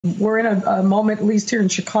We're in a moment, at least here in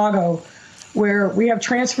Chicago, where we have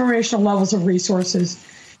transformational levels of resources.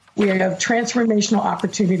 We have transformational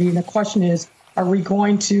opportunity. And the question is, are we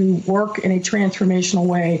going to work in a transformational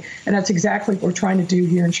way? And that's exactly what we're trying to do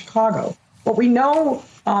here in Chicago. What we know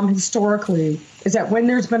historically is that when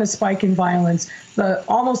there's been a spike in violence,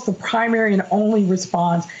 almost the primary and only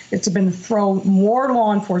response is to throw more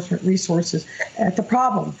law enforcement resources at the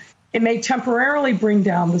problem. It may temporarily bring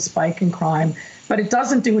down the spike in crime, but it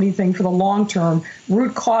doesn't do anything for the long-term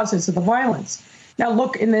root causes of the violence. Now,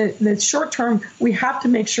 look, in the short term, we have to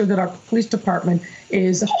make sure that our police department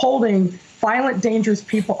is holding violent, dangerous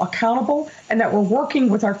people accountable, and that we're working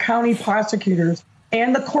with our county prosecutors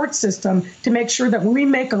and the court system to make sure that when we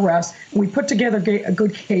make arrests, we put together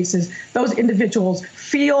good cases, those individuals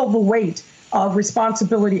feel the weight of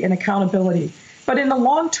responsibility and accountability. But in the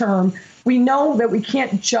long term, we know that we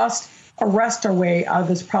can't just arrest our way out of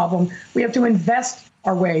this problem. We have to invest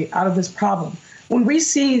our way out of this problem. When we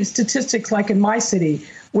see statistics like in my city,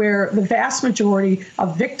 where the vast majority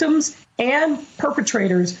of victims and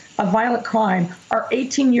perpetrators of violent crime are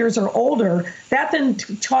 18 years or older, that then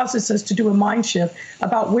causes us to do a mind shift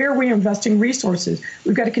about where we're investing resources.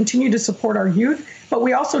 We've got to continue to support our youth, but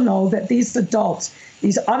we also know that these adults,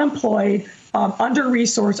 these unemployed,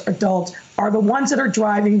 under-resourced adults are the ones that are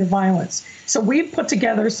driving the violence. So we've put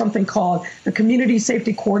together something called the Community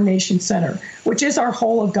Safety Coordination Center, which is our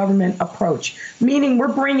whole of government approach, meaning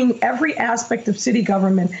we're bringing every aspect of city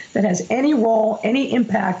government that has any role, any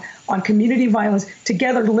impact on community violence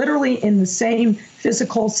together literally in the same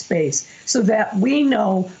physical space so that we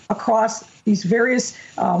know across these various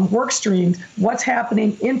work streams what's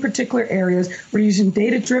happening in particular areas. We're using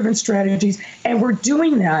data-driven strategies, and we're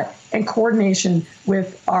doing that in coordination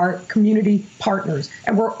with our community partners.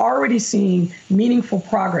 And we're already seeing meaningful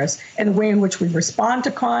progress in the way in which we respond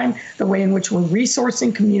to crime, the way in which we're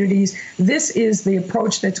resourcing communities. This is the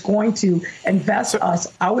approach that's going to invest us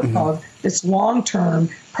out of this long-term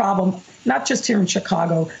problem, not just here in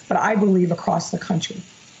Chicago, but I believe across the country.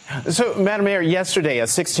 So, Madam Mayor, yesterday, a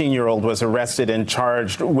 16-year-old was arrested and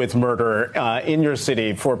charged with murder in your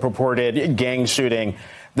city for purported gang shooting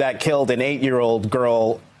that killed an 8-year-old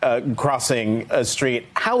girl crossing a street.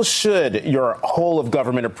 How should your whole of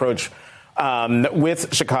government approach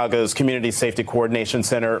with Chicago's Community Safety Coordination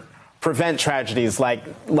Center prevent tragedies like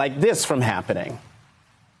this from happening?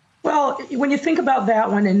 Well, when you think about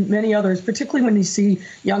that one and many others, particularly when you see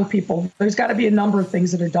young people, there's got to be a number of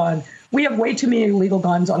things that are done. We have way too many illegal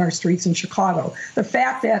guns on our streets in Chicago. The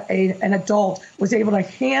fact that an adult was able to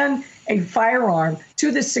hand a firearm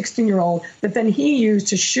to this 16-year-old that then he used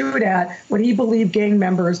to shoot at what he believed gang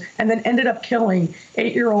members and then ended up killing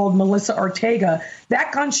 8-year-old Melissa Ortega,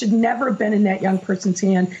 that gun should never have been in that young person's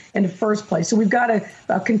hand in the first place. So we've got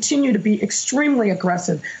to continue to be extremely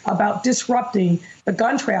aggressive about disrupting the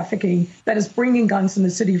gun trafficking that is bringing guns in the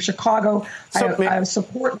city of Chicago. I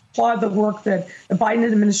support and applaud the work that the Biden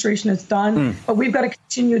administration has done, but we've got to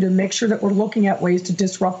continue to make sure that we're looking at ways to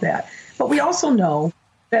disrupt that. But we also know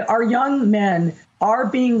that our young men are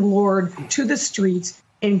being lured to the streets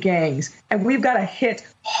in gangs, and we've got to hit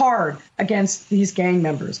hard against these gang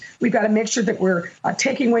members. We've got to make sure that we're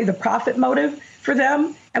taking away the profit motive for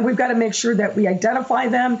them, and we've got to make sure that we identify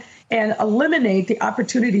them and eliminate the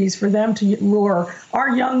opportunities for them to lure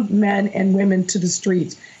our young men and women to the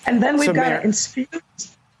streets. And then we've got to infuse.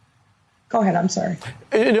 Go ahead. I'm sorry.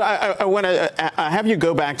 I want to have you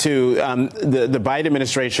go back to the Biden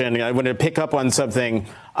administration. I want to pick up on something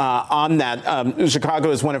on that.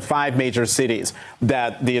 Chicago is one of 5 major cities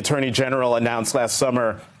that the Attorney General announced last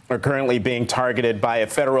summer are currently being targeted by a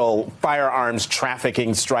federal firearms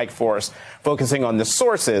trafficking strike force, focusing on the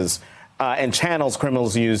sources and channels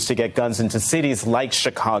criminals use to get guns into cities like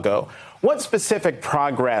Chicago. What specific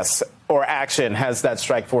progress or action has that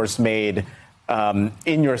strike force made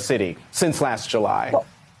in your city since last July?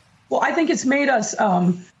 Well, I think it's made us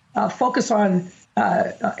focus on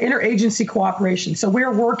interagency cooperation. So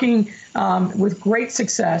we're working with great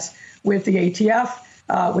success with the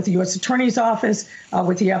ATF, with the U.S. Attorney's Office,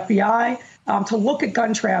 with the FBI, to look at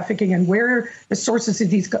gun trafficking and where the sources of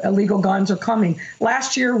these illegal guns are coming.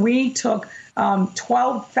 Last year, we took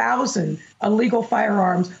 12,000 illegal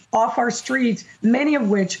firearms off our streets, many of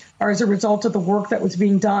which are as a result of the work that was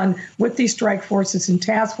being done with these strike forces and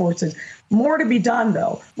task forces. More to be done,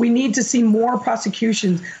 though. We need to see more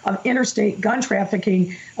prosecutions of interstate gun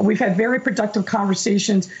trafficking. We've had very productive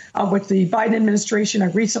conversations with the Biden administration. I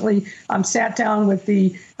recently sat down with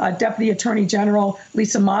the Deputy Attorney General,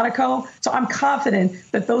 Lisa Monaco. So I'm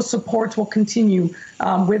confident that those supports will continue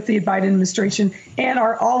with the Biden administration and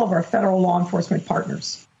all of our federal law enforcement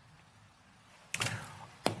partners.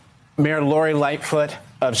 Mayor Lori Lightfoot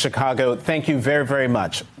of Chicago, thank you very, very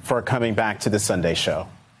much for coming back to the Sunday Show.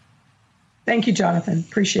 Thank you, Jonathan.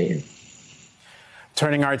 Appreciate it.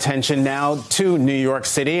 Turning our attention now to New York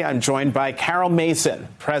City, I'm joined by Carol Mason,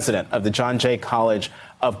 president of the John Jay College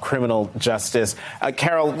of Criminal Justice.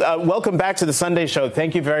 Carol, welcome back to the Sunday Show.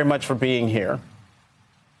 Thank you very much for being here.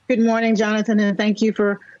 Good morning, Jonathan, and thank you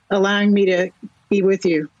for allowing me to be with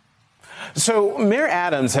you. So Mayor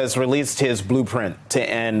Adams has released his blueprint to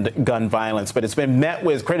end gun violence, but it's been met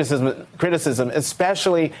with criticism,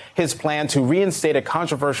 especially his plan to reinstate a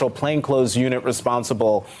controversial plainclothes unit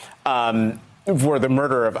responsible for the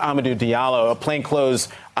murder of Amadou Diallo, a plainclothes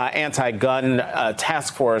anti-gun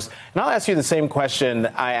task force. And I'll ask you the same question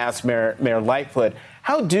I asked Mayor Lightfoot.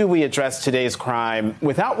 How do we address today's crime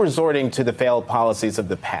without resorting to the failed policies of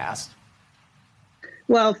the past?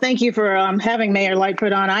 Well, thank you for having Mayor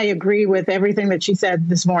Lightfoot on. I agree with everything that she said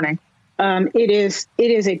this morning. It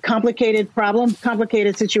is a complicated problem,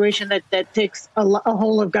 complicated situation that takes a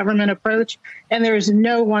whole of government approach. And there is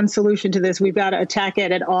no one solution to this. We've got to attack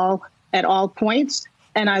it at all points.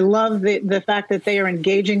 And I love the fact that they are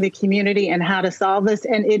engaging the community and how to solve this.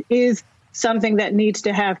 And it is something that needs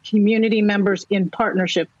to have community members in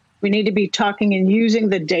partnership. We need to be talking and using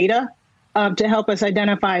the data to help us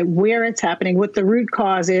identify where it's happening, what the root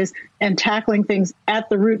cause is, and tackling things at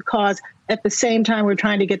the root cause. At the same time, we're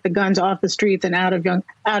trying to get the guns off the streets and out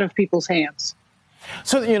of people's hands.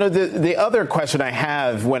 So, you know, the other question I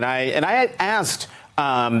have I asked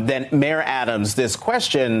then Mayor Adams this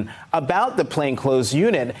question about the plainclothes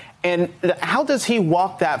unit, and how does he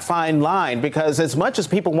walk that fine line? Because as much as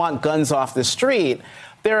people want guns off the street,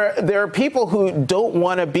 there are people who don't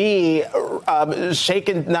want to be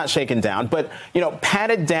not shaken down, but, you know,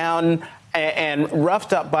 patted down and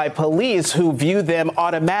roughed up by police who view them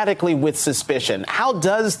automatically with suspicion. How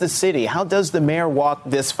does the mayor walk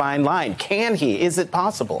this fine line? Can he? Is it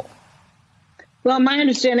possible? Well, my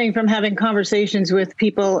understanding from having conversations with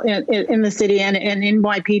people in the city and in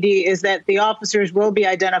NYPD is that the officers will be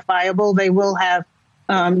identifiable. They will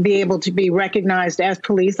be able to be recognized as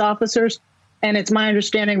police officers. And it's my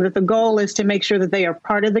understanding that the goal is to make sure that they are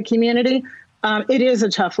part of the community. It is a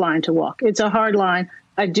tough line to walk. It's a hard line.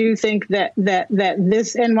 I do think that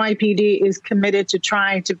this NYPD is committed to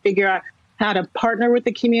trying to figure out how to partner with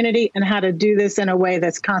the community and how to do this in a way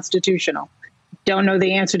that's constitutional. Don't know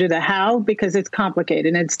the answer to the how because it's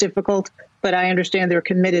complicated and it's difficult, but I understand they're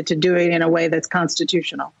committed to doing it in a way that's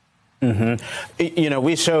constitutional. Mm-hmm. You know,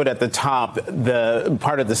 we showed at the top the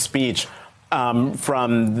part of the speech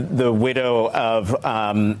from the widow of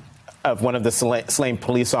one of the slain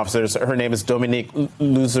police officers. Her name is Dominique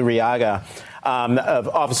Luzuriaga, of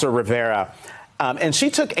Officer Rivera. And she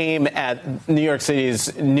took aim at New York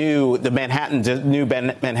City's new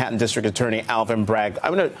Manhattan District Attorney, Alvin Bragg.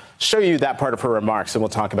 I'm going to show you that part of her remarks, and we'll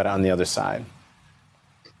talk about it on the other side.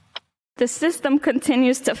 The system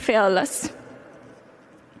continues to fail us.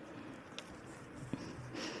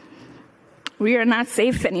 We are not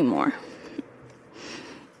safe anymore.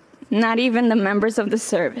 Not even the members of the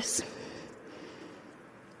service.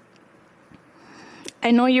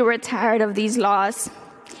 I know you were tired of these laws,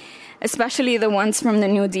 especially the ones from the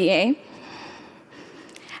new DA.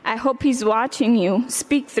 I hope he's watching you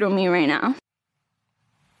speak through me right now.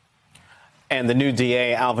 And the new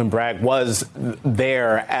DA, Alvin Bragg, was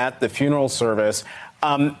there at the funeral service.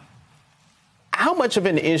 How much of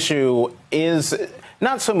an issue is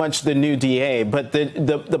not so much the new DA, but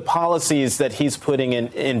the policies that he's putting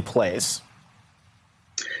in place?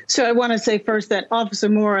 So I want to say first that Officer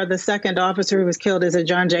Mora, the second officer who was killed, is a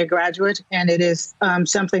John Jay graduate, and it is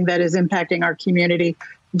something that is impacting our community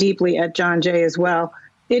deeply at John Jay as well.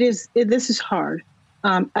 This is hard.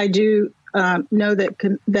 I do know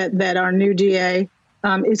that our new DA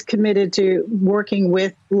is committed to working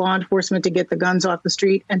with law enforcement to get the guns off the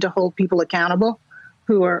street and to hold people accountable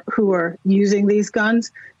who are using these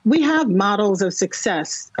guns. We have models of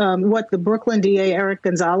success. What the Brooklyn DA, Eric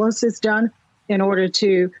Gonzalez, has done in order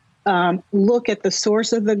to look at the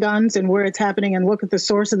source of the guns and where it's happening and look at the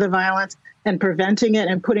source of the violence and preventing it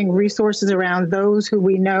and putting resources around those who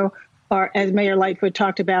we know are, as Mayor Lightfoot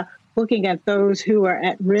talked about, looking at those who are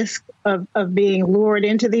at risk of being lured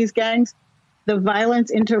into these gangs. The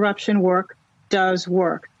violence interruption work does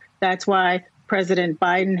work. That's why President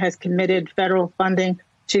Biden has committed federal funding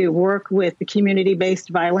to work with the community-based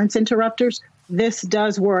violence interrupters. This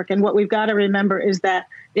does work. And what we've got to remember is that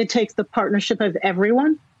it takes the partnership of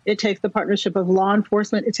everyone. It takes the partnership of law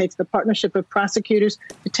enforcement. It takes the partnership of prosecutors.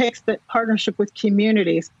 It takes the partnership with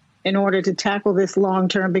communities in order to tackle this long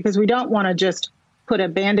term, because we don't want to just put a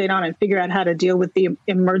Band-Aid on and figure out how to deal with the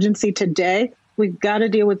emergency today. we've got to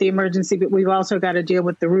deal with the emergency, but we've also got to deal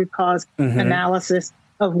with the root cause analysis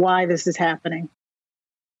of why this is happening.